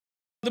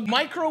The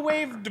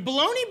microwaved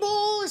bologna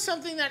bowl is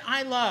something that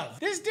I love.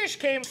 This dish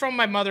came from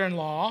my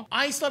mother-in-law.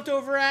 I slept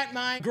over at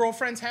my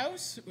girlfriend's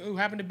house, who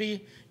happened to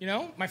be, you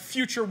know, my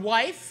future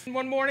wife. And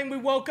one morning we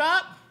woke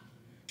up.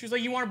 She was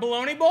like, "You want a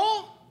bologna bowl?" I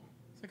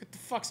was like, "What the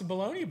fuck's a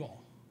bologna bowl?"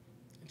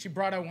 And she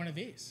brought out one of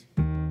these.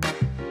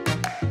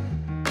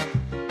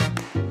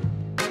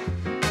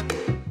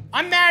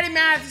 I'm Matty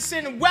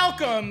Matheson, and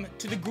welcome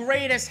to the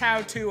greatest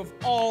how-to of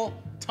all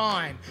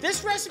time.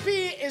 This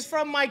recipe is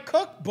from my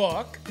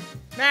cookbook,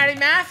 Matty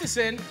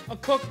Matheson, a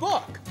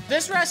cookbook.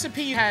 This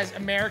recipe has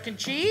American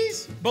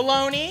cheese,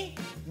 bologna,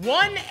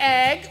 1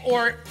 egg,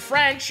 or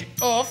French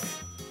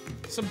oeuf,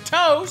 some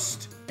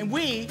toast, and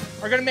we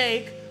are gonna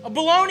make a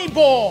bologna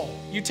bowl.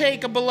 You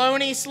take a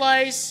bologna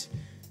slice,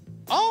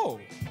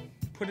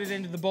 put it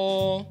into the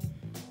bowl,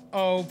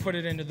 put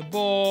it into the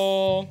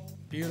bowl.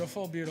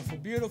 Beautiful, beautiful,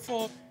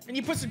 beautiful. And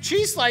you put some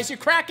cheese slice, you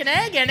crack an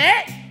egg in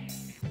it,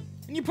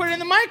 and you put it in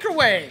the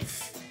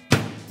microwave.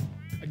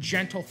 A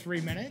gentle 3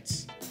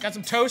 minutes. Got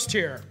some toast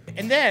here.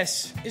 And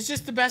this is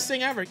just the best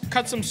thing ever.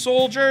 Cut some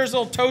soldiers,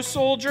 little toast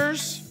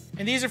soldiers.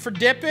 And these are for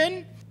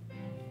dipping.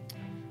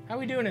 How are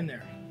we doing in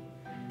there?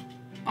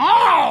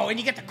 Oh, and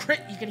you get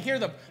you can hear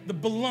the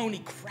bologna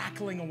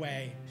crackling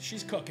away.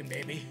 She's cooking,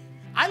 baby.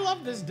 I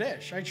love this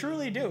dish, I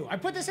truly do. I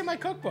put this in my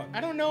cookbook.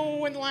 I don't know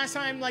when the last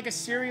time like a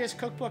serious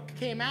cookbook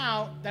came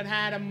out that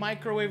had a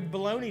microwave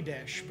bologna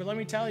dish, but let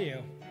me tell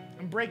you,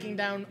 I'm breaking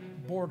down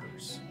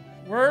borders.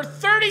 We're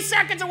 30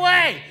 seconds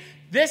away.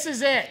 This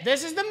is it.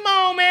 This is the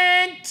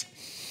moment.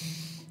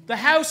 The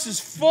house is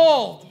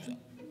full.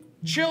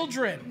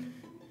 Children.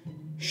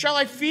 Shall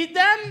I feed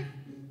them?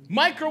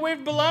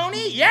 Microwave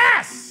bologna?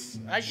 Yes,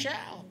 I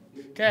shall.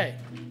 Okay.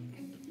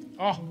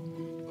 Oh.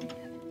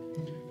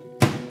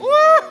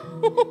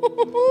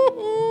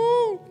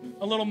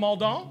 A little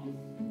Maldon.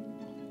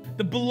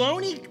 The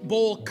bologna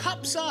bowl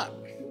cups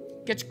up.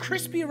 Gets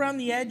crispy around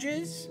the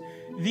edges.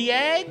 The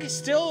egg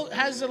still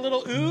has a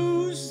little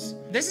ooze.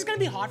 This is gonna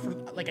be hot for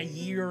like a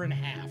year and a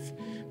half.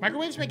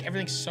 Microwaves make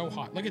everything so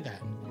hot. Look at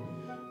that.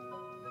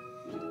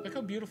 Look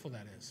how beautiful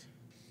that is.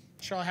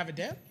 Shall I have a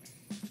dip?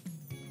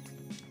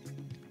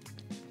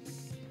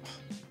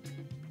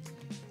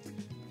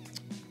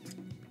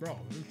 Bro,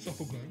 it's so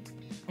good.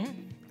 Oh.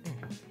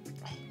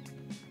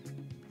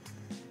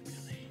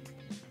 Really?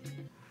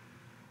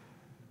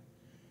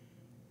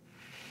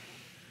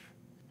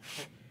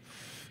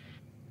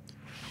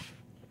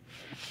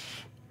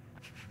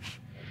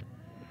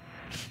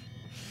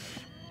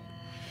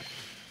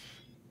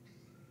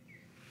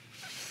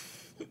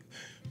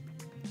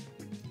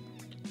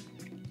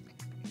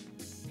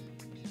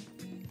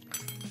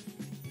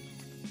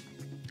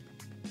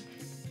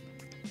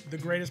 The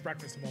greatest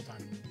breakfast of all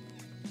time.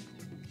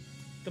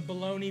 The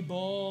bologna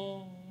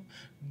bowl.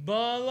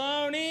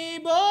 Bologna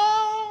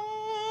bowl.